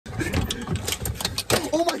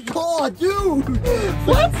Oh my god, dude!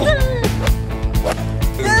 Flatstick!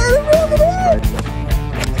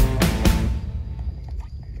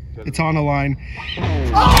 It's on the line.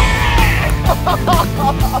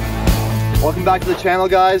 Welcome back to the channel,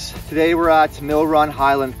 guys. Today we're at Mill Run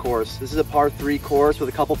Highland course. This is a par 3 course with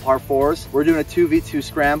a couple par 4s. We're doing a 2v2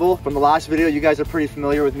 scramble. From the last video, you guys are pretty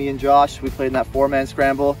familiar with me and Josh. We played in that 4-man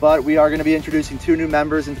scramble, but we are going to be introducing 2 new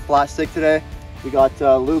members into Flatstick today. We got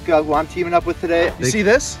Luca, who I'm teaming up with today. You see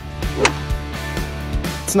this?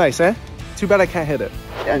 It's nice, eh? Too bad I can't hit it.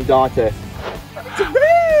 And Dante.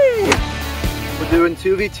 We're doing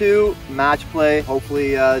 2v2 match play.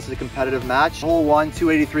 Hopefully this is a competitive match. Hole 1,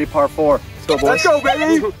 283 par 4. Let's go, boys. Let's go,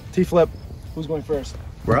 baby! T-flip. Who's going first?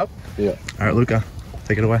 We're up? Yeah. All right, Luca,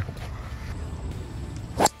 take it away.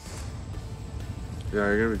 Yeah,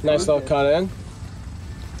 you're gonna be Nice little cut in.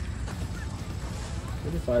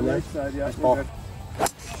 You'll be fine there. Nice ball.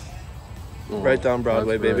 Right down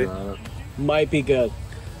Broadway, baby. Might be good.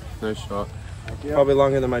 Nice shot. Probably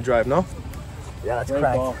longer than my drive, no? Yeah, that's Great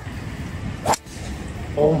correct. ball.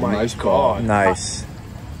 Oh my Nice god. call. Nice.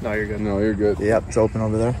 No, you're good. No, you're good. Yep, it's open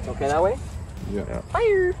over there. It's okay that way? Yeah.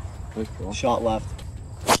 Fire! Nice ball. Shot left.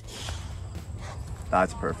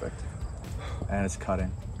 That's perfect. And it's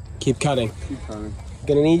cutting. Keep cutting. Keep coming.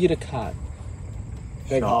 Gonna need you to cut.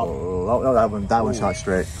 Big hop. Oh, no, that one shot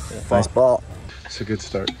straight. Yeah. Nice ball. It's a good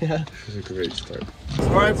start. Yeah. It's a great start.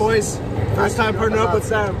 All right, boys. First time partnering up with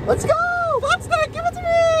Sam. Let's go! Flatstick, give it to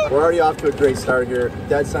me! We're already off to a great start here.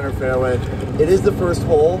 Dead center fairway. It is the first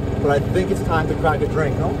hole, but I think it's time to crack a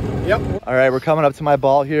drink, no? Yep. All right, we're coming up to my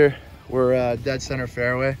ball here. We're dead center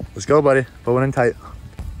fairway. Let's go, buddy. Bowing in tight.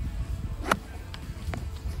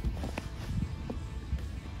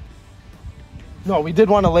 No, we did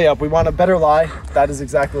want a layup. We want a better lie. That is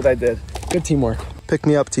exactly what I did. Good teamwork. Pick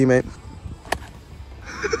me up, teammate.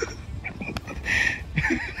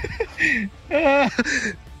 Well,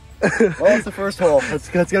 it's the first hole. Let's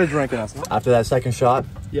get a drink in us. After that second shot.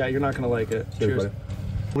 Yeah, you're not gonna like it. Cheers. Buddy.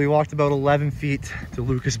 We walked about 11 feet to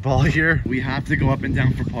Lucas' ball here. We have to go up and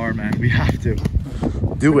down for par, man. We have to.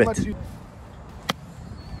 Do it.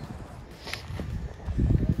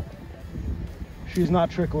 She's not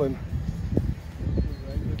trickling.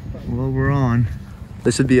 Well, we're on.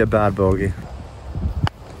 This would be a bad bogey.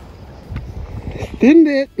 Didn't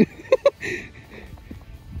it?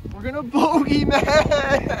 We're gonna bogey, man!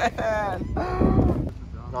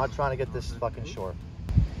 Not trying to get this fucking short.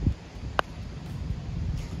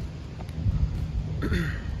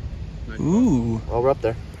 Ooh. Well, we're up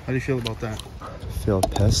there. How do you feel about that? I feel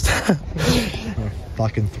pissed. Or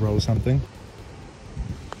fucking throw something.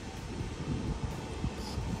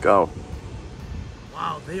 Go.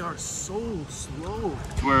 Wow, they are so slow.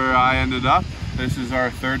 That's where I ended up. This is our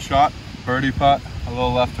third shot. Birdie putt, a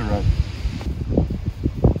little left to right.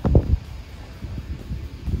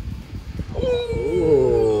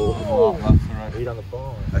 Ooh. A lot left to right. Lead on the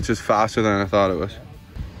ball. That's just faster than I thought it was.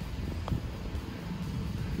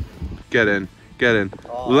 Get in, get in.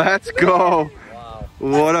 Oh. Let's go. Wow.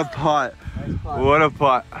 What a putt. Nice putt. What a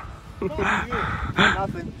putt.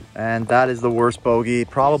 Nothing. And that is the worst bogey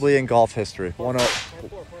probably in golf history.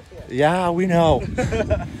 Yeah, we know.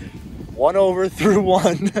 1 over through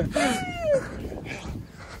 1.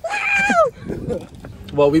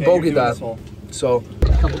 Well, we bogeyed that. So,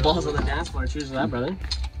 A couple balls on the dance floor. Cheers to that, brother.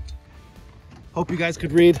 hope you guys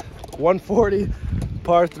could read. 140,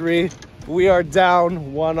 par 3. We are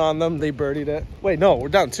down 1 on them. They birdied it. Wait, no, we're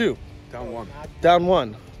down 2. Down 1. Down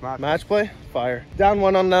 1. Match play? Fire. Down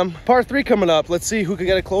 1 on them. Par 3 coming up. Let's see who can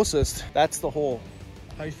get it closest. That's the hole.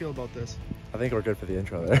 How you feel about this? I think we're good for the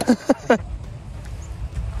intro there.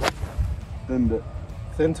 Thin to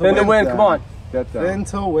Thin to Thin to win. down. Come on. Get down. Thin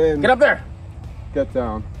to win. Get up there. Get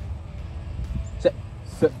down. Sit.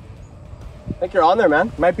 Sit. I think you're on there,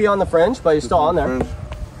 man. Might be on the fringe, but you're still on there. Fringe.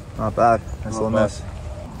 Not bad. Nice Not little bad. miss.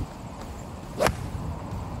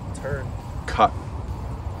 Turn. Cut.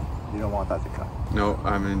 You don't want that to cut. No,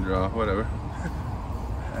 I'm in draw. Whatever.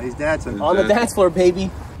 He's dancing. On the dance floor,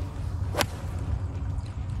 baby.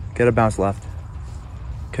 Get a bounce left.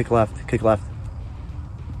 Kick left. Kick left.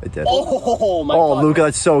 It did. Oh my Oh, God. Luca,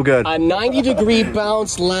 that's so good. A 90-degree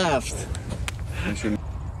bounce left. I shouldn't.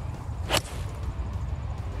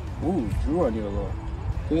 Ooh, drew on you a little.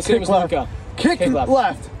 Do the same as Luca. Kick left.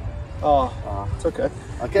 left. Oh, it's okay.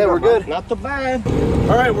 Okay, we're good. Not the bad.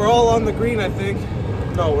 All right, we're all on the green, I think.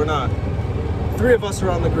 No, we're not. 3 of us are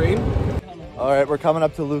on the green. All right, we're coming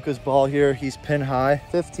up to Luca's ball here. He's pin high.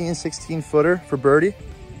 15, 16 footer for birdie.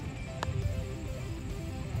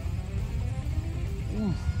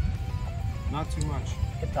 Not too much.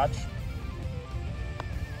 Good touch.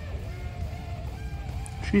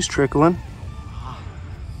 She's trickling.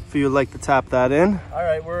 If you'd like to tap that in. All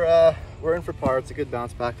right, we're in for par. It's a good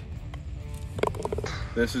bounce back.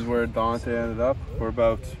 This is where Dante ended up. We're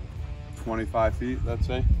about 25 feet, let's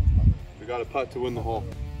say. We got a putt to win the hole.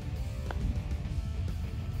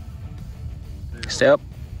 Stay up.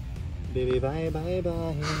 Baby, bye, bye,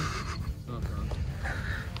 bye.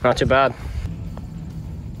 Not too bad.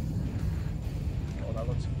 Oh, that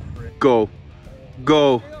looks great. Go,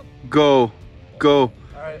 go, go, go. All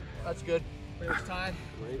right, that's good. First time.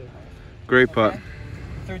 Great putt.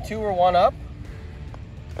 Through 2, we're 1 up.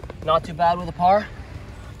 Not too bad with a par.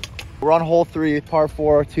 We're on hole 3, par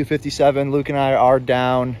 4, 257. Luke and I are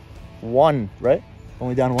down 1, right?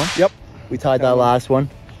 Only down 1? Yep. We tied that last one.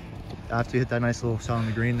 After you hit that nice little shot on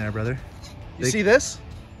the green there, brother. You see this?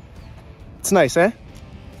 It's nice, eh?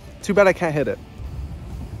 Too bad I can't hit it.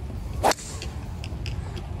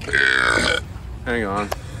 Hang on.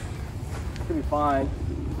 Should be fine.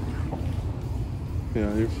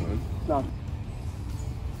 Yeah, you're fine. No.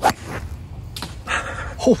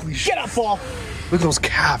 Holy shit! Get up, ball! Look at those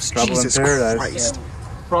calves. Scramble in Jesus paradise. Christ.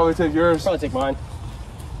 Probably take yours. Probably take mine.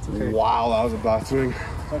 Okay. Wow, that was a back swing.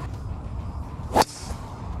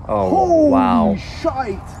 Oh, wow.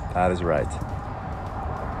 Shite. That is right.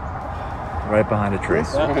 Right behind a tree.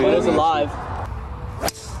 Yeah, it is alive.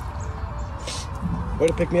 Way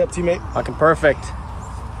to pick me up, teammate. Fucking perfect.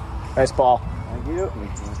 Nice ball. Thank you.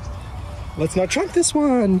 Let's not chunk this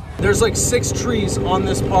one. There's like 6 trees on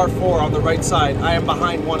this par 4 on the right side. I am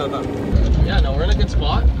behind one of them. Yeah, no, we're in a good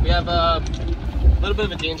spot. We have a little bit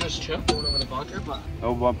of a dangerous chip going over the bunker, but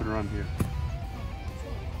No bump and run here.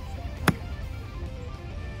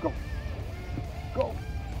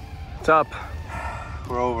 It's up.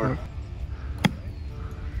 We're over.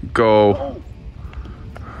 Go.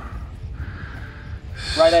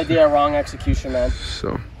 right idea, wrong execution, man.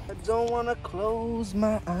 So. I don't want to close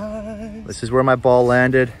my eyes. This is where my ball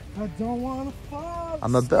landed. I don't want to fall.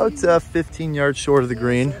 I'm about 15 yards short of the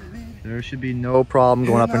green. There should be no problem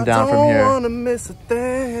going up and down from here. I don't want to miss a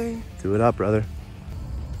thing. Do it up, brother.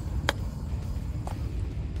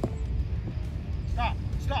 Stop,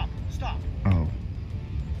 stop, stop. Oh.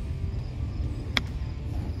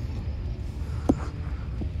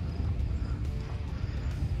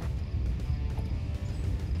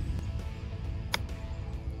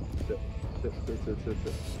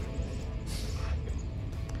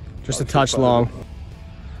 Just a touch long.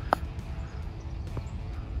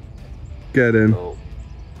 Get in.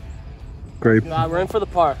 Great. Nah, we're in for the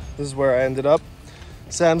par. This is where I ended up.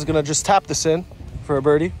 Sam's gonna just tap this in for a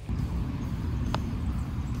birdie.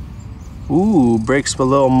 Ooh, breaks a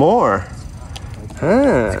little more.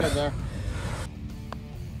 Huh. Good there.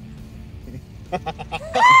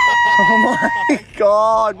 Oh my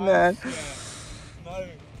God, man.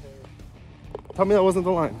 Tell me that wasn't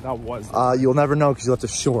the line. That was. You'll never know because you left it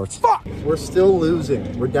short. Fuck! We're still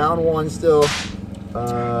losing. We're down one still.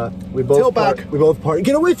 We both back. We both part.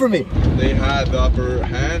 Get away from me! They had the upper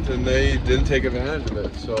hand and they didn't take advantage of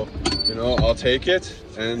it. So, you know, I'll take it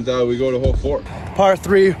and we go to hole 4. Par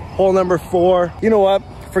 3, hole number 4. You know what?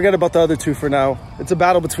 Forget about the other 2 for now. It's a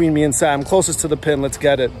battle between me and Sam. Closest to the pin. Let's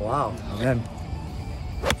get it. Wow. Again.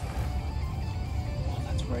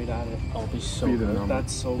 That's right at it. Oh, be so Be the good. number.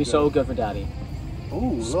 That's so Be so good for daddy.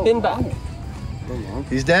 Ooh, Spin back.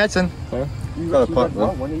 He's dancing. You got a putt,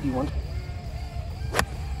 man. 181.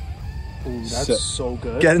 Ooh, that's Sit. so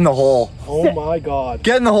good. Get in the hole. Oh my God.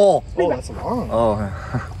 Get in the hole. Oh, that's long.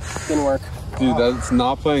 Oh. Didn't work. Dude, that's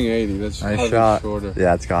not playing 80. That's Nice probably shot. shorter.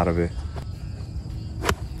 Yeah, it's gotta be.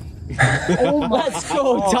 Oh, let's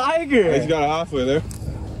go, Tiger. He's got a halfway there.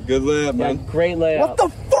 Good layup, Yeah, man. great layup. What the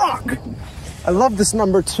fuck? I love this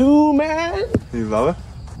number 2, man. You love it?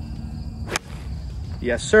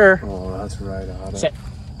 Yes, sir. Oh, that's right on it. Sit.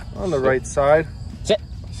 On the right side. Sit.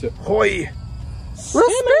 Sit. Hoi. Little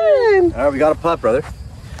spin. All right, we got a putt, brother.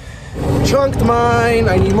 Chunked mine.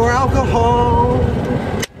 I need more alcohol.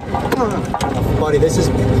 Buddy, this is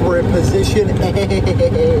position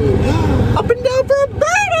A. Up and down for a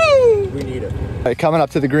birdie. We need it. All right, coming up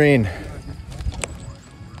to the green.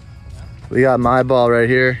 We got my ball right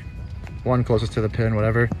here. One closest to the pin,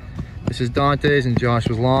 whatever. This is Dante's and Josh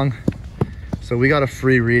was long. So we got a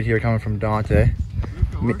free read here coming from Dante.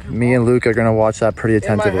 Me and Luca are gonna watch that pretty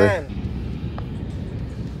attentively.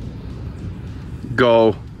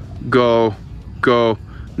 Go, go, go.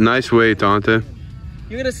 Nice weight, Dante.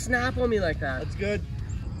 You're gonna snap on me like that. That's good.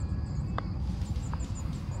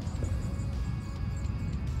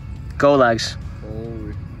 Go, legs.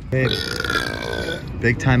 Hey,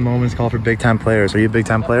 big time moments call for big time players. Are you a big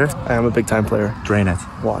time player? I am a big time player. Drain it.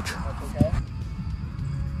 Watch.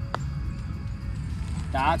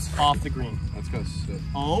 That's off the green. That's gonna sit.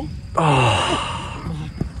 Oh.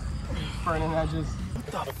 Burning edges.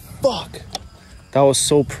 Fuck. That was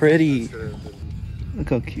so pretty. Look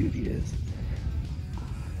how cute he is.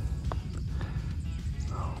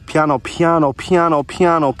 Piano, piano, piano,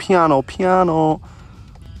 piano, piano, piano.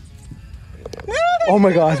 Oh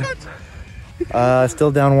my god.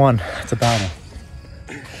 Still down 1. It's a battle.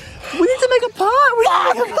 We need to make a pot. We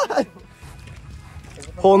need to make a pot.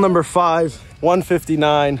 Hole number 5,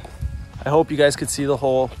 159. I hope you guys could see the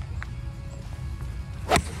hole.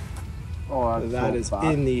 Oh, That is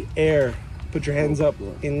in the air. Put your hands up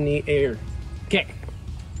in the air. Okay.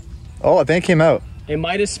 Oh, I think it came out. It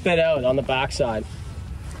might have spit out on the backside.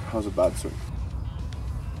 How's a bad swing?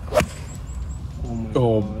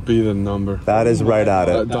 Oh, be the number. That is right at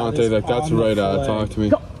it. Dante, like that's right at it. Talk to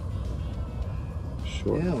me.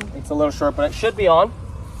 Short. It's a little short, but it should be on.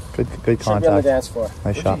 Good Should be on the contact. dance floor.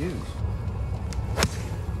 Nice shot.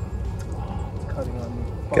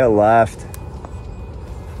 Get left.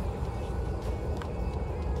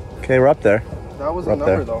 Okay, we're up there. That was We're a up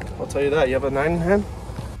number there. though. I'll tell you that. You have a 9 in hand?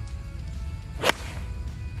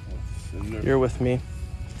 You're with me.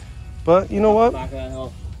 But you know what? Back of that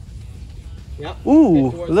hill. Yep.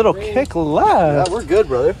 Ooh, towards a little the green. kick Yeah, left. we're good,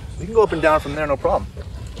 brother. We can go up and down from there, no problem.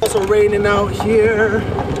 Also raining out here.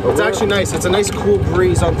 It's actually nice. It's a nice cool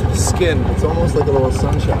breeze onto the skin. It's almost like a little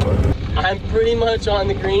sun shower. I'm pretty much on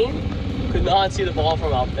the green. Could not see the ball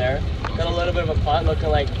from up there. Got a little bit of a putt, looking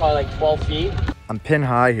like probably like 12 feet. I'm pin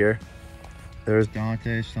high here. There's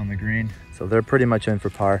Dante on the green. So they're pretty much in for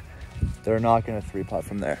par. They're not going to 3-putt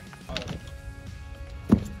from there.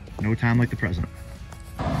 No time like the present.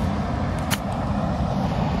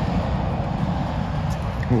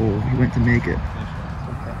 Oh, he went to make it.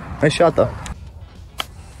 Nice shot though.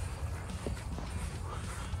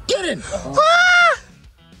 Get in!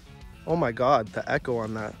 Oh my god, the echo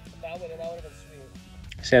on that. That would have been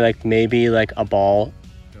sweet. Say like maybe like a ball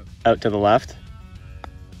out to the left.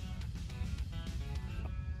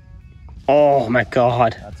 Oh my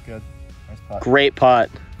god. That's good. Nice putt. Great putt.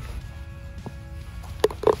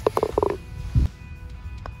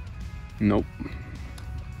 Nope.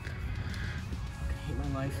 Hate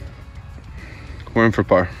my life. We're in for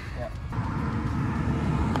par.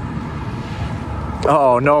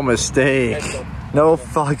 Oh, no mistake. No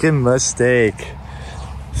fucking mistake.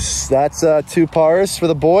 That's 2 pars for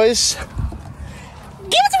the boys.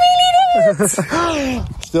 Give it to me,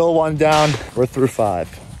 leaders! Still 1 down. We're through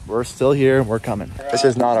 5. We're still here. We're coming. This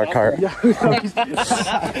is not our cart.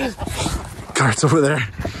 Cart's over there.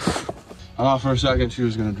 I thought for a second she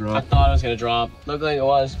was gonna I drop. thought it was gonna drop. Looked like it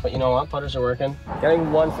was, but you know what? Putters are working.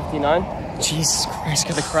 Getting 159. Jesus Christ,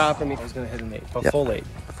 get the crap in me. I was gonna hit an 8, but Yep. full 8.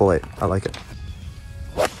 Full 8. I like it.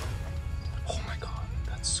 Oh my god,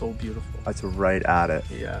 that's so beautiful. That's right at it.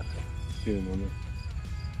 Yeah. Be the number.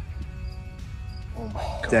 Oh my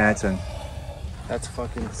god. Dancing. That's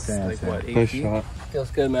fucking Dancing. like what, 8 Nice feet? shot. Feels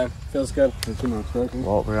good, man. Feels good. That's what I'm expecting.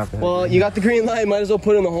 Well, we're gonna have to hit Well, it. you got the green light. Might as well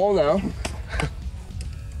put it in the hole now.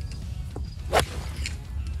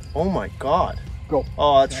 Oh my god. Go.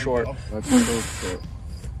 Oh, that's short. That's so short.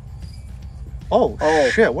 Oh,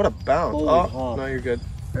 shit, what a bounce. Holy Oh, fuck. no, you're good.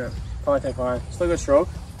 Probably take fine. Still good stroke.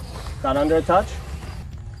 Got under a touch.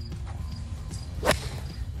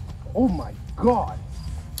 Oh my god.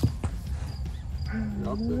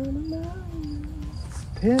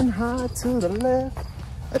 Pin high to the left.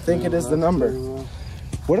 I think it is the number.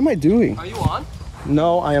 What am I doing? Are you on?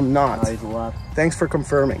 No, I am not. He's left. Thanks for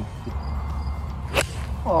confirming.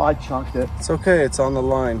 Oh, I chunked it. It's okay, it's on the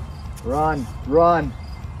line. Run, run,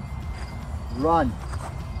 run.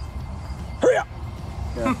 Hurry up.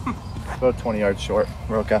 Yeah. About 20 yards short.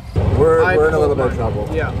 We're okay. We're in a little bit of trouble.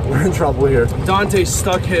 Yeah. We're in trouble here. Dante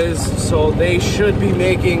stuck his, so they should be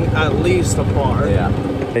making at least a par. Yeah.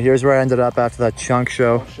 Okay, here's where I ended up after that chunk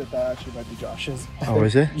show. Shit, that actually might be Josh's. Oh,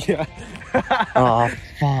 is it? Yeah. Oh,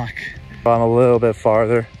 fuck. I'm a little bit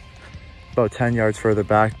farther. About 10 yards further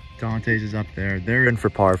back. Dante's is up there. They're in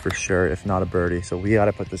for par for sure, if not a birdie. So we got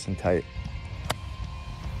to put this in tight.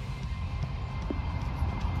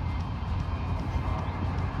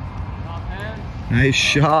 Nice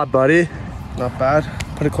shot, buddy. Not bad.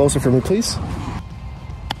 Put it closer for me, please.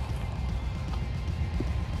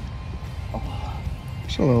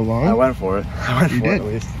 It's a little long. I went for it. I went You for did. it at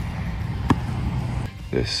least.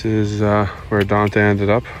 This is where Dante ended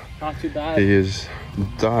up. Not too bad. He is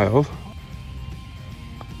dialed.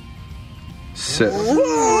 Sit.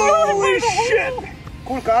 Holy shit!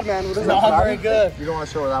 Oh god, man. What is Not that? very good. You don't want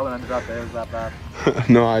to show where that one ended up. It was that bad.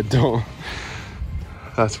 No, I don't.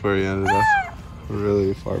 That's where he ended up.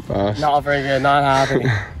 Really far past. Not very good. Not happy.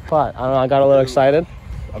 But I don't know. I got a little excited.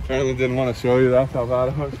 apparently didn't want to show you that's how bad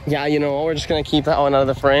it was. Yeah, you know what? We're just gonna keep that one out of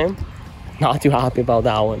the frame. Not too happy about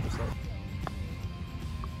that one.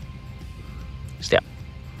 Step.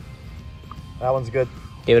 That one's good.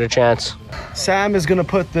 Give it a chance. Sam is gonna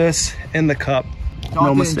put this in the cup.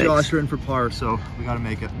 No mistakes. And Josh are in for par, so we gotta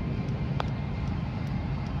make it.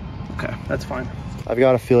 Okay, that's fine. I've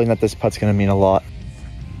got a feeling that this putt's gonna mean a lot.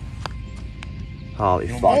 Holy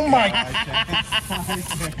fuck. Oh my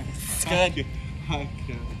It's good. You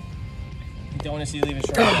don't want to see you leave it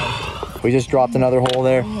short. We just dropped another hole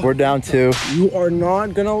there. We're down 2. You are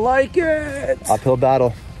not gonna like it. Uphill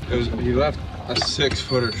battle. He left a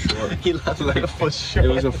 6-footer short. He left like a foot short. It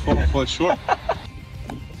was a full foot short.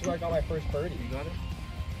 That's where I got my first birdie. You got it?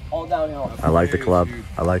 All downhill. I like the club.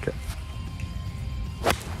 I like it.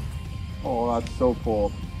 Oh, that's so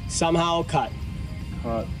cool. Somehow cut.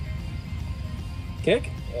 Cut.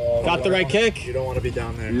 Kick? Got the right kick. You don't want to be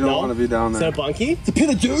down there. You don't want to be down Is there. that a bunkie? It's a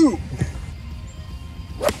pin of dew.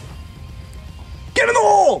 Get in the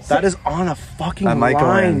hole! That is on a fucking That might line,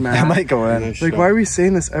 go in. man. That might go in. Nice Like, shot. why are we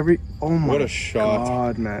saying this every... Oh my What a shot.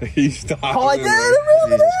 God, man. He stopped. Oh, I did it!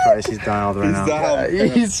 Jesus Christ, he's dialed right now. He's down.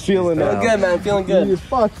 He's feeling it. Feeling good, man. Feeling good.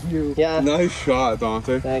 Fuck you. Yeah. Nice shot,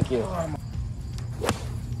 Dante. Thank you.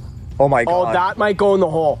 Oh my God. Oh, that might go in the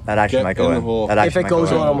hole. That actually Get might go in the in. hole. That If actually it might goes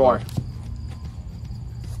go a in. little more.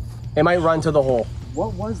 It might run to the hole.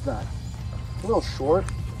 What was that? A little short.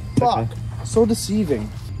 Fuck. So deceiving.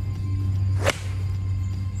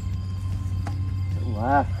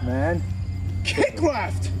 Left, man. Kick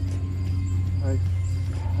left.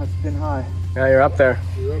 That's been high. Yeah, you're up there.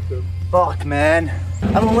 Fuck, man.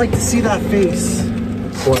 I don't like to see that face.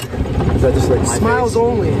 What? Is that just like my Smiles face?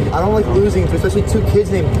 only. I don't like losing, especially 2 kids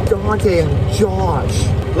named Dante and Josh.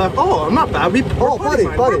 Left. Oh, I'm not bad. Oh, buddy.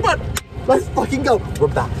 Let's fucking go. We're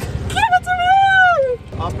back.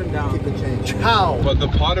 Up and down. Keep the change. How? But the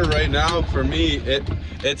putter right now, for me,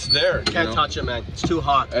 it's there. Can't touch it, man. It's too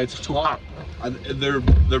hot. It's too hot. They're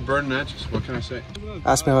burning edges. What can I say?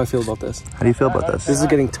 Ask me how I feel about this. How do you feel about this? This is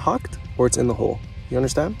getting tucked or it's in the hole. You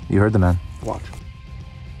understand? You heard the man. Watch.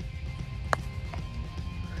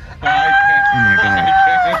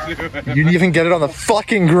 I can't do it. You didn't even get it on the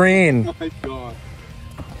fucking green. Oh my God.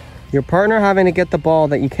 Your partner having to get the ball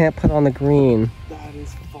that you can't put on the green. That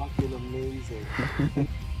is fucking amazing.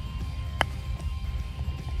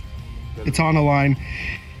 It's on a line.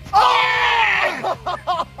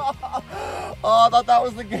 Oh, I thought that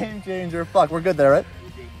was the game changer. Fuck, we're good there, right?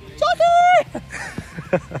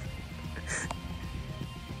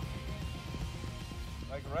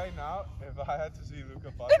 Like right now, if I had to see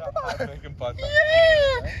Luca putt, I'd make him putt.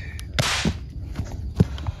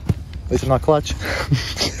 At least I'm not clutch.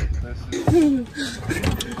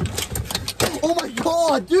 Oh my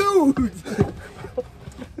God, dude!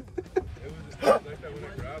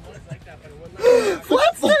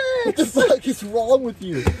 What the fuck is wrong with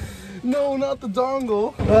you? No, not the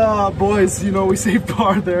dongle. Ah, boys, you know, we saved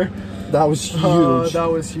par there. That was huge. That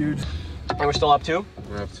was huge. And we're still up 2.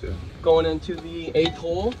 We have to. Going into the 8th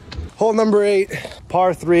hole. Hole number 8,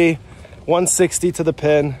 par 3, 160 to the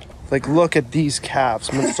pin. Like, look at these calves.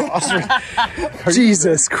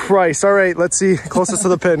 Jesus Christ. All right, let's see. Closest to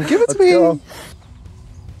the pin. Give it to me. go.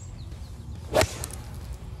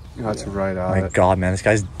 That's right Oh at my it. God, man, this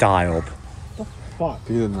guy's dialed. Fuck.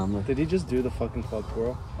 Be the number. Did he just do the fucking club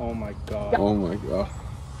twirl? Oh my God. Oh my God.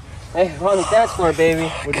 Hey, we're on the dance floor,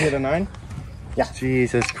 baby. Would you hit a 9?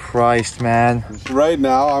 Jesus Christ, man. Right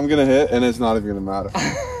now, I'm gonna hit, and it's not even gonna matter.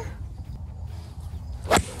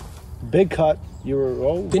 Big cut. You were,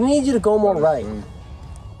 oh. Didn't need you to go more right.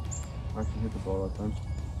 I can hit the ball that time.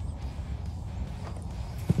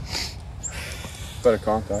 Better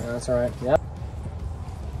contact. That's all right. Yep.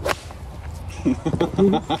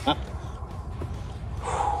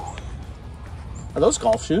 Are those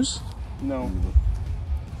golf shoes? No.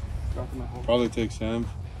 Probably take Sam.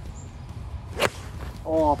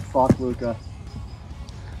 Oh, fuck, Luca.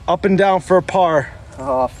 Up and down for a par.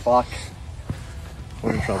 Oh, fuck.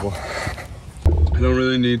 We're in trouble. I don't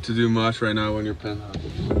really need to do much right now when you're pin up.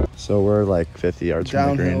 So we're like 50 yards from the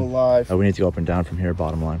Downhill green. live. Oh, we need to go up and down from here,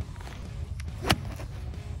 bottom line.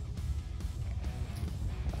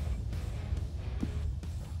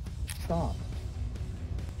 Stop.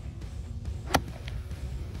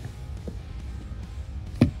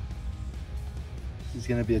 This is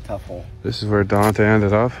gonna be a tough hole. This is where Dante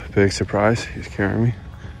ended up. Big surprise. He's carrying me.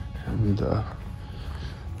 And we're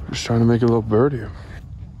just trying to make a little birdie here.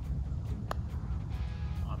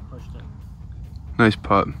 I pushed it. Nice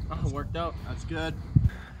putt. Oh, it worked out. That's good.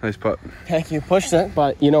 Nice putt. Thank you. Pushed it,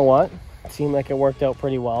 but you know what? It seemed like it worked out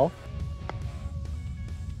pretty well.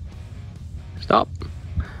 Stop.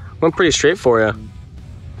 Went pretty straight for you.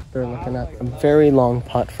 They're looking at a very long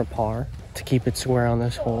putt for par to keep it square on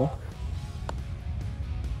this hole.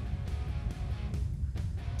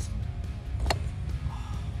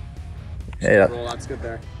 Yeah. Well, that's good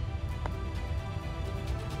there.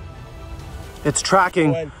 It's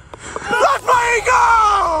tracking. Let's fucking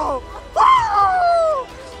go! Woo!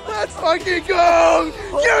 Let's fucking go!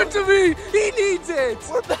 Give it to me! He needs it!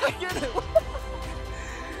 We're back in it!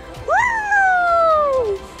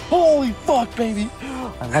 Woo! Holy fuck, baby!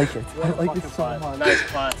 I like it. I like it so much. Nice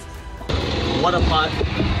putt. What a putt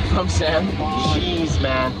from Sam. Jeez,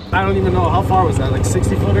 man. I don't even know, how far was that? Like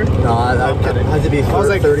 60 footer? No, that had to be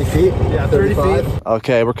 30 feet. Yeah, 30 feet.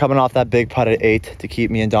 Okay, we're coming off that big putt at 8 to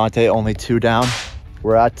keep me and Dante only 2 down.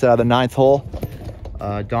 We're at the 9th hole.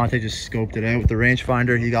 Dante just scoped it out with the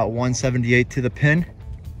rangefinder. He got 178 to the pin.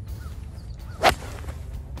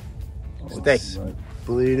 Stay.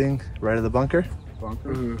 Bleeding right of the bunker.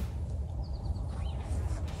 Bunker. Mm-hmm.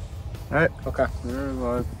 All right. Okay. There,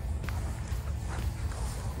 live.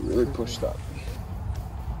 Really pushed up.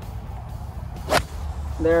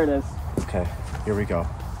 There it is. Okay, here we go.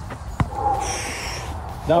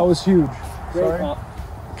 That was huge. Great putt.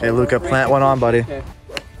 Okay, Luca, plant one on, buddy. Okay.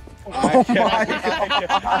 Oh my God.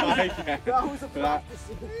 That was a practice.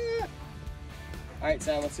 All right,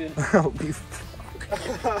 Sam, let's see it.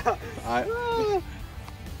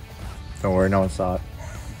 Don't worry, no one saw it.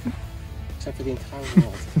 Except for the entire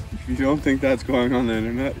world. If you don't think that's going on the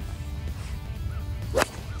internet,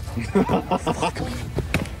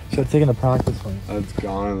 Should have taken the practice one. that's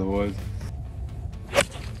gone in the woods. A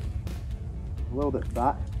little bit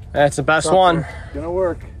fat. That's the best one. Gonna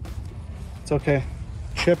work. It's okay.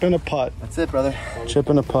 Chip and a putt. That's it, brother. Chip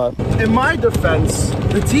and a putt. In my defense,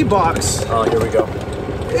 the tee box Oh, here we go.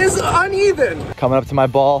 is uneven. Coming up to my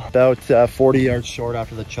ball, about 40 yards short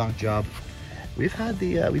after the chunk job. We've had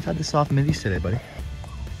the soft middies today, buddy.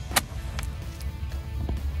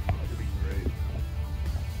 That'd be great.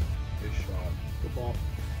 Good shot. Good ball.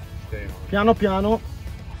 Stay on. Piano, piano.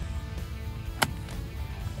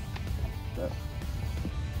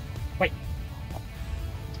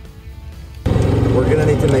 We're gonna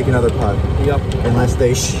need to make another putt. Yep. Unless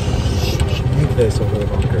they sneak this over the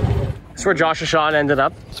bunker. That's where Josh's shot ended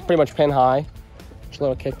up. It's pretty much pin high. Just a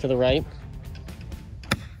little kick to the right.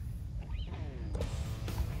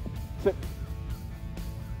 It's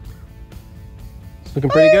looking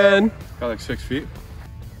pretty good. Got like 6 feet.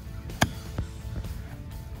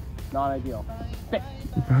 Not ideal.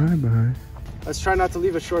 Bye-bye. Let's try not to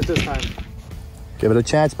leave it short this time. Give it a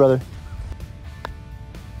chance, brother.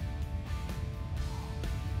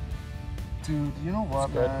 Dude, you know what,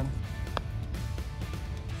 man?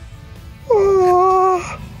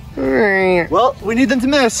 Well, we need them to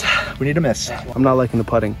miss. We need to miss. I'm not liking the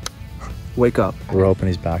putting. Wake up. We're open.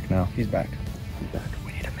 He's back now. He's back.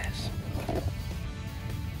 We need to miss.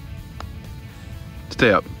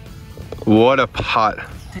 Stay up. What a putt.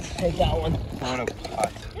 Take that one. What a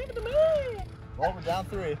putt. Well, we're down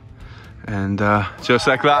 3. And just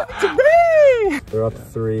like that. We're up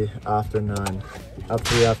 3 after 9. Up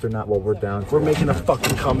 3 after 9. Well, we're down. We're making a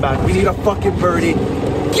fucking comeback. We need a fucking birdie.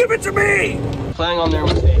 Give it to me! Playing on their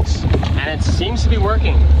mistakes. And it seems to be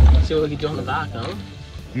working. Let's see what we can do on the back, huh?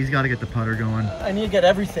 He's got to get the putter going. I need to get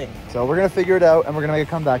everything. So we're gonna figure it out, and we're gonna make a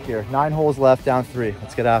comeback here. 9 holes left, down 3.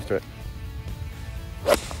 Let's get after it.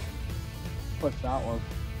 Push that one.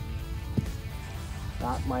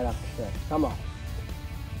 That might have to fit. Come on.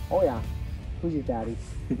 Oh yeah. Who's your daddy?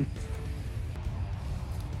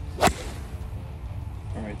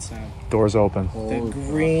 All right, Sam. Doors open. The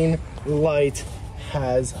green light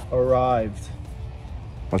has arrived.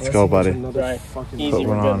 Let's go, buddy. Right. Fucking Easy, Put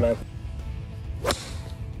we're one good, on. man.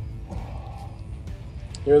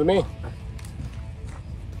 You're with me.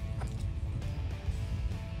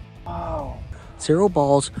 Wow. 0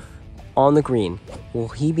 balls on the green. Will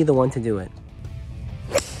he be the one to do it?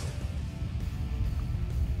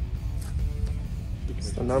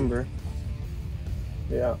 It's the number.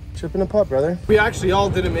 Yeah. Chip and a putt, brother. We actually all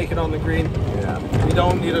didn't make it on the green. Yeah. We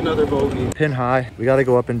don't need another bogey. Pin high. We got to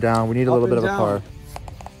go up and down. We need a little bit of a par.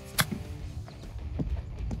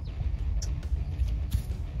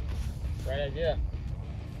 Right idea.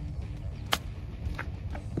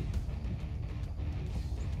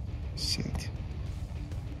 Shit.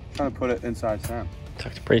 Trying to put it inside Sam.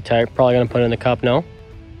 Tucked pretty tight. Probably gonna put it in the cup, no?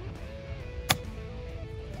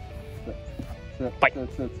 Bite.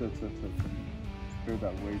 Sit. Hear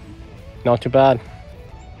that wavy. Not too bad.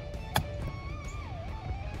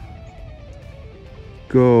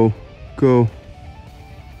 Go.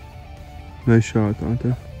 Nice shot,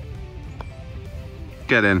 Dante.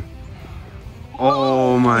 Get in.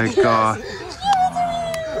 Oh my god.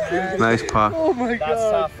 Nice putt. Oh my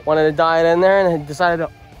god. Wanted to dive in there and decided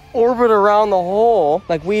to orbit around the hole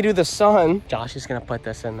like we do the sun. Josh is gonna put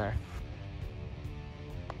this in there.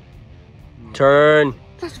 Turn.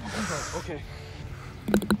 Okay.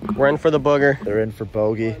 We're in for the booger. They're in for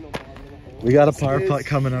bogey. We got a par putt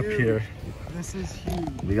coming up here. This is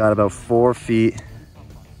huge. We got about 4 feet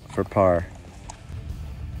for par.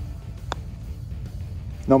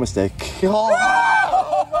 No mistake.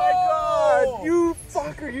 Oh my god! You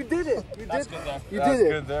fucker, you did it. You did it. You That's did it.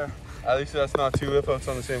 good there. At least that's not 2 lip outs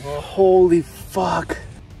on the same hole. Holy fuck.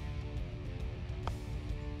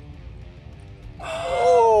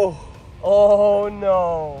 Oh. Oh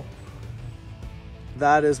no.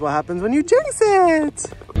 That is what happens when you jinx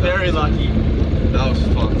it. Very lucky. That was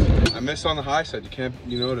fun. I missed on the high side. You can't,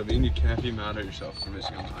 you know what I mean? You can't be mad at yourself for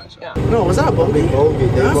missing on the high side. Yeah. No, was that a bogey? Bogey,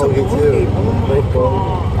 they That's a bogey bogey. too. Oh my Late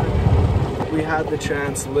bogey. We had the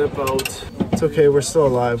chance, lip out. It's okay, we're still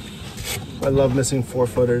alive. I love missing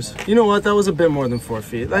 4-footers. You know what? That was a bit more than 4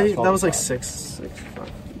 feet. That was like 6.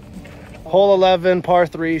 Hole 11, par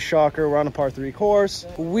 3, shocker. We're on a par 3 course.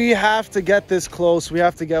 We have to get this close. We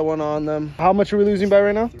have to get one on them. How much are we losing by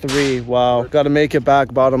right now? 3. Wow. Got to make it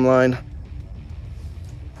back, bottom line.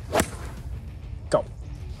 Go.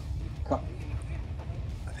 I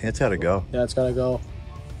think it's gotta go. Yeah, it's gotta go.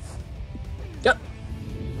 Yep.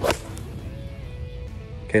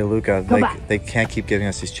 Okay, Luca, they can't keep giving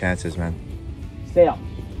us these chances, man. Stay up.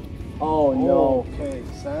 Oh no. Okay,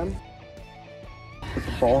 Sam.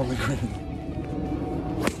 Ball on the green.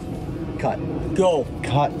 Cut. Go.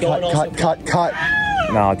 Cut, Go and also cut.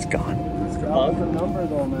 No, it's gone. That was the number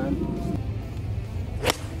though, man.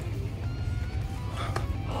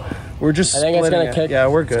 We're just I think it's splitting gonna it. kick. Yeah,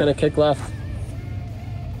 we're It's good. gonna kick left.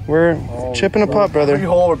 We're chipping a putt, brother.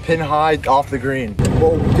 3-hole, we're pin high off the green.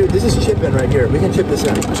 Whoa, dude, this is chipping right here. We can chip this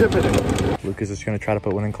in. Chip it in. Lucas is gonna try to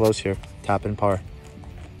put one in close here. Tap in par.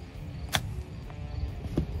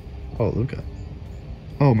 Oh, Luca.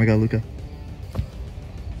 Oh my god, Luca.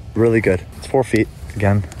 Really good. It's 4 feet.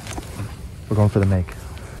 Again, we're going for the make.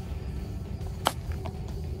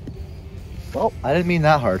 Well, I didn't mean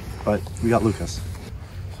that hard, but we got Lucas.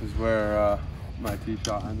 This is where my tee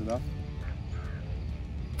shot ended up.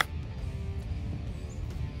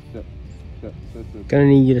 Sit. Gonna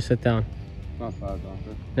need you to sit down. Not bad,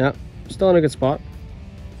 Dante. Yep. Still in a good spot.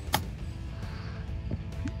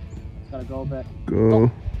 Gotta go a bit.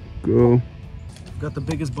 Go. Got the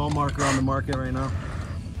biggest ball marker on the market right now.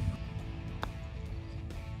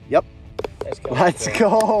 Yep. Let's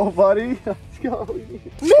go, buddy. Let's go.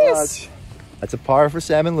 Miss! That's a par for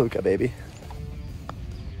Sam and Luca, baby.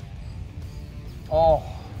 Oh.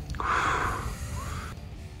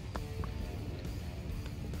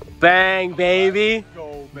 Bang, baby.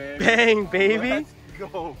 Go, baby. Bang, baby.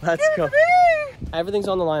 Go. Let's go. Everything's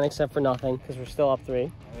on the line except for nothing because we're still up 3.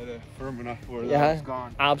 I hit it firm enough where Yeah. that was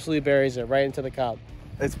gone. Absolutely buries it right into the cup.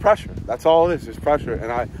 It's pressure. That's all it is. It's pressure.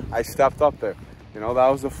 And I stepped up there. You know, that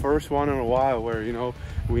was the first one in a while where, you know,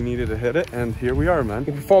 we needed to hit it. And here we are, man.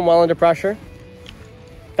 You perform well under pressure.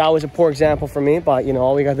 That was a poor example for me, but you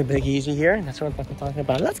know, we got the big easy here, and that's what I'm fucking talking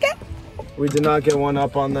about. Let's go. We did not get one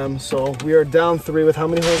up on them, so we are down 3 with how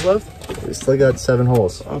many holes left? We still got 7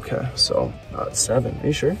 holes. Okay, so 7. Are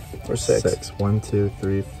you sure? Or 6? 6. 1, 2,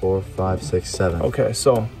 3, 4, 5, 6, 7. Okay,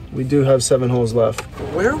 so we do have 7 holes left.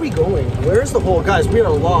 Where are we going? Where's the hole? Guys, we are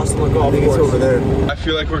lost on the golf course. It's over there. I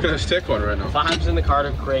feel like we're going to stick one right now. Vibes in the cart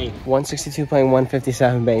are great. 162 playing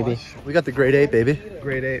 157, baby. We got the grade 8, baby.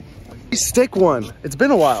 Grade 8. Stick one. It's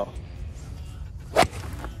been a while.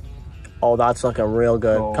 Oh, that's looking real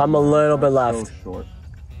good. Come a little bit left. So short.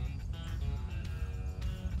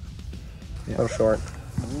 A little short.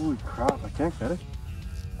 Holy crap, I can't get it.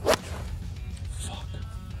 Fuck.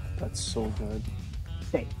 That's so good.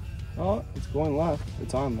 Stay. Oh, it's going left.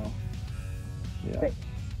 It's on though. Yeah. Stay.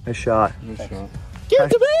 Nice shot. Good shot. Give it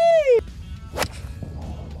to me!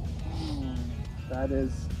 That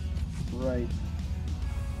is right.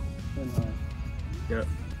 Yep.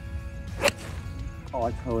 Oh,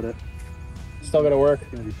 I towed it. Still gonna work. It's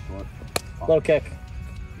gonna be short. Little kick.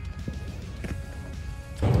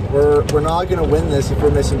 We're not gonna win this if we're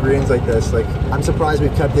missing greens like this. Like, I'm surprised we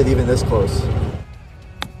kept it even this close.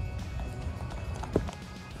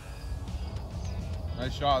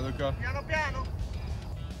 Nice shot, Luca.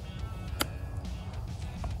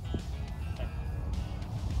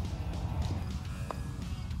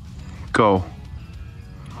 Go.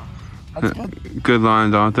 Good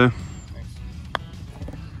line, Dante.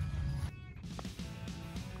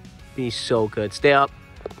 Be so good. Stay up.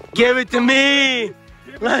 Give it to me.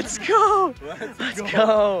 Let's go. Let's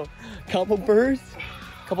go. Couple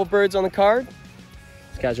birds on the card.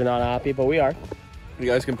 These guys are not happy, but we are. You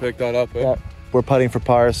guys can pick that up. Eh? Yeah. We're putting for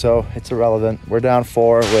par, so it's irrelevant. We're down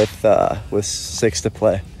 4 with 6 to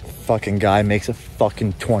play. Fucking guy makes a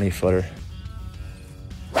fucking 20-footer.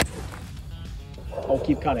 Oh,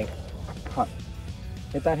 keep cutting. Cut.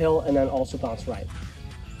 Hit that hill and then also bounce right.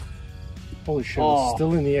 Holy shit, it's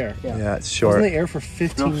still in the air. Yeah, it's It was short. in the air for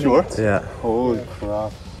 15 minutes. Short? Yeah. Holy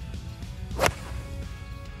crap.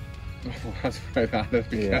 That's right out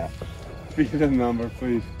of me. Yeah. Feed the number,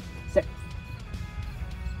 please. 6.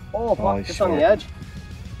 Oh, Oh, fuck, just on the edge.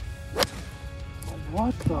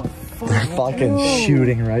 What the fuck? Fucking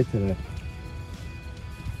shooting right to the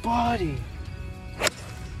Buddy.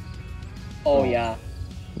 Oh, yeah.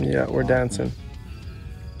 Yeah, we're dancing.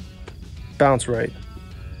 Bounce right.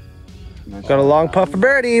 Got a long puff for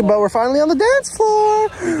birdie, but we're finally on the dance floor.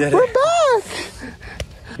 We're back.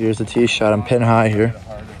 Here's the tee shot. I'm pin high here.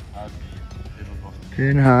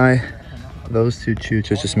 Pin high. Those two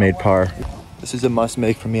choochas just made par. This is a must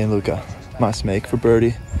make for me and Luca. Must make for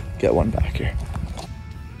birdie. Get one back here.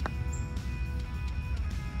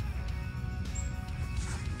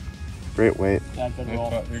 Great weight. Yeah, good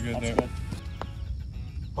roll. You're good That's there. good.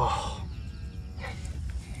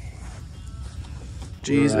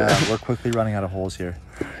 Jesus. We're quickly running out of holes here.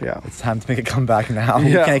 Yeah. It's time to make a comeback now.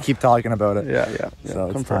 We Yeah. can't keep talking about it. Yeah. So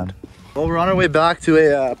it's confirmed. time. Well, we're on our way back to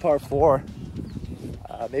a par 4.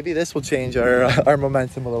 Maybe this will change our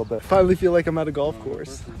momentum a little bit. Finally feel like I'm at a golf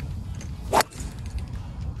course.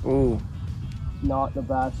 Ooh. Not the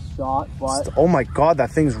best shot, but Oh my god, that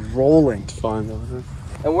thing's rolling. Fine, though.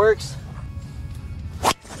 it works.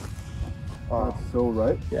 That's so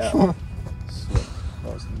right. Yeah.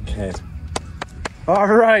 Okay. All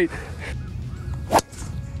right.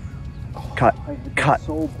 Cut. I hit that Cut.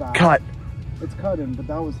 so bad. Cut. It's cutting, but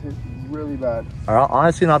that was hit really bad.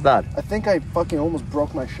 Honestly, not bad. I think I fucking almost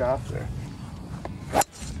broke my shaft there.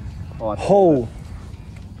 Oh.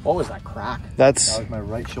 What was that crack? That's. That was my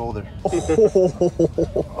right shoulder.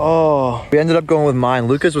 Oh. We ended up going with mine.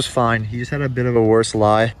 Lucas was fine. He just had a bit of a worse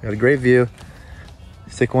lie. We had a great view.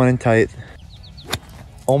 Stick one in tight.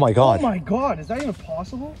 Oh my god. Oh my god, is that even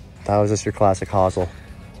possible? That was just your classic hosel.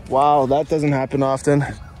 Wow, that doesn't happen often.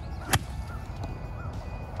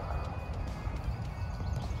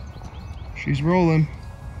 She's rolling.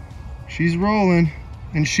 She's rolling.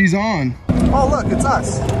 And she's on. Oh look, it's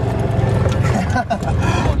us. Oh,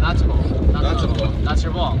 that's a ball. That's a ball. That's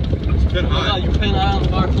your ball. Pin high. You're playing high on the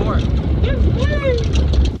par 4.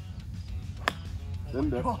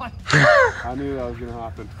 I knew that was gonna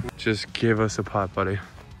happen. Just give us a putt, buddy.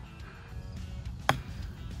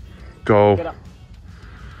 Go. Get up.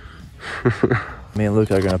 Me and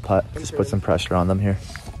Luca are gonna putt. Just put some pressure on them here.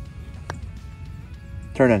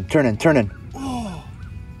 Turn in, turn in, turn in.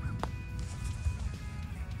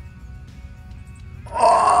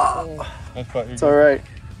 It's all right.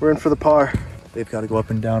 We're in for the par. They've got to go up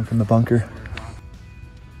and down from the bunker.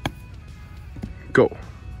 Go.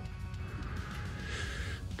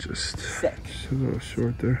 Just a little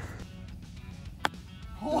short there.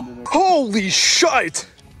 Holy shit!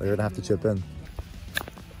 They're gonna have to chip in.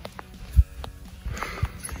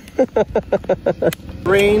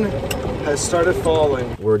 Rain has started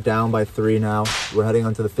falling. We're down by 3 now. We're heading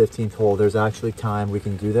onto the 15th hole. There's actually time we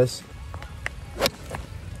can do this.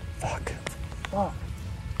 Fuck.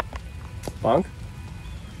 Bunk?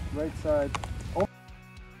 Right side. Oh.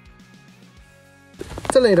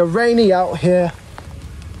 It's a little rainy out here.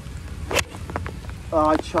 Oh,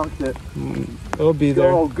 I chunked it. It'll be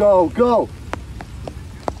there. Go, go, go.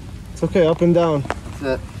 It's okay, up and down. That's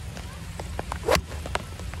it.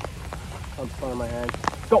 On front of my hand.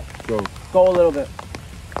 Go. Go. Go a little bit.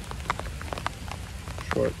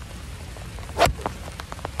 Short.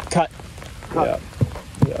 Cut. Yeah.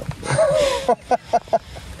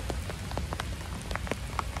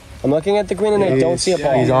 I'm looking at the green and I don't see a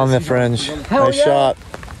ball. He's on the fringe. Hell Nice yeah. shot.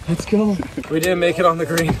 Let's go. We didn't make it on the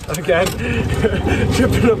green again.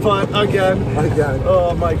 Tripping a putt again.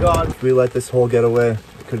 Oh my god. If we let this hole get away,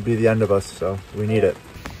 it could be the end of us, so we need it.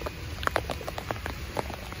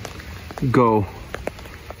 Go.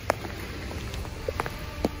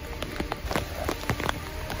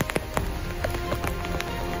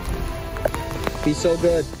 He's so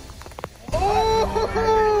good.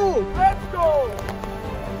 Oh! Let's go!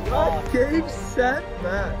 Game, set,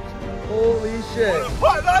 match. Holy shit.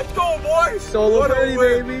 Let's go, boys! Solo birdie,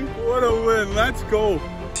 baby. What a win. Let's go.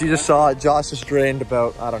 So you just saw it. Josh just drained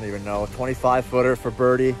about, I don't even know, a 25-footer for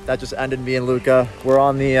birdie. That just ended me and Luca. We're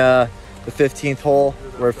on the 15th hole.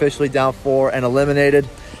 We're officially down 4 and eliminated.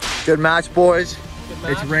 Good match, boys.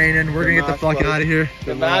 It's raining. We're gonna get the fuck out of here.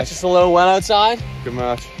 Good match. Just a little wet outside. Good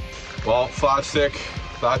match. Well, Flatstick,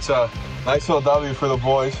 that's a nice little W for the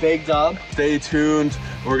boys. Big dub. Stay tuned.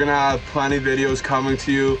 We're gonna have plenty of videos coming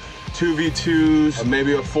to you. 2v2s,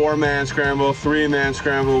 maybe a 4-man scramble, 3-man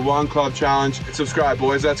scramble, 1 club challenge. Subscribe,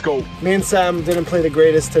 boys. Let's go. Me and Sam didn't play the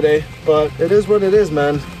greatest today, but it is what it is,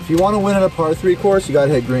 man. If you want to win at a par 3 course, you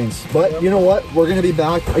gotta hit greens. But you know what? We're gonna be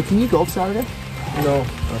back. Can you golf Saturday? No.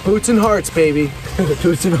 Boots and hearts, baby.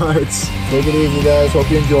 Boots and hearts. Take it easy, guys. Hope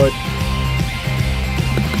you enjoyed.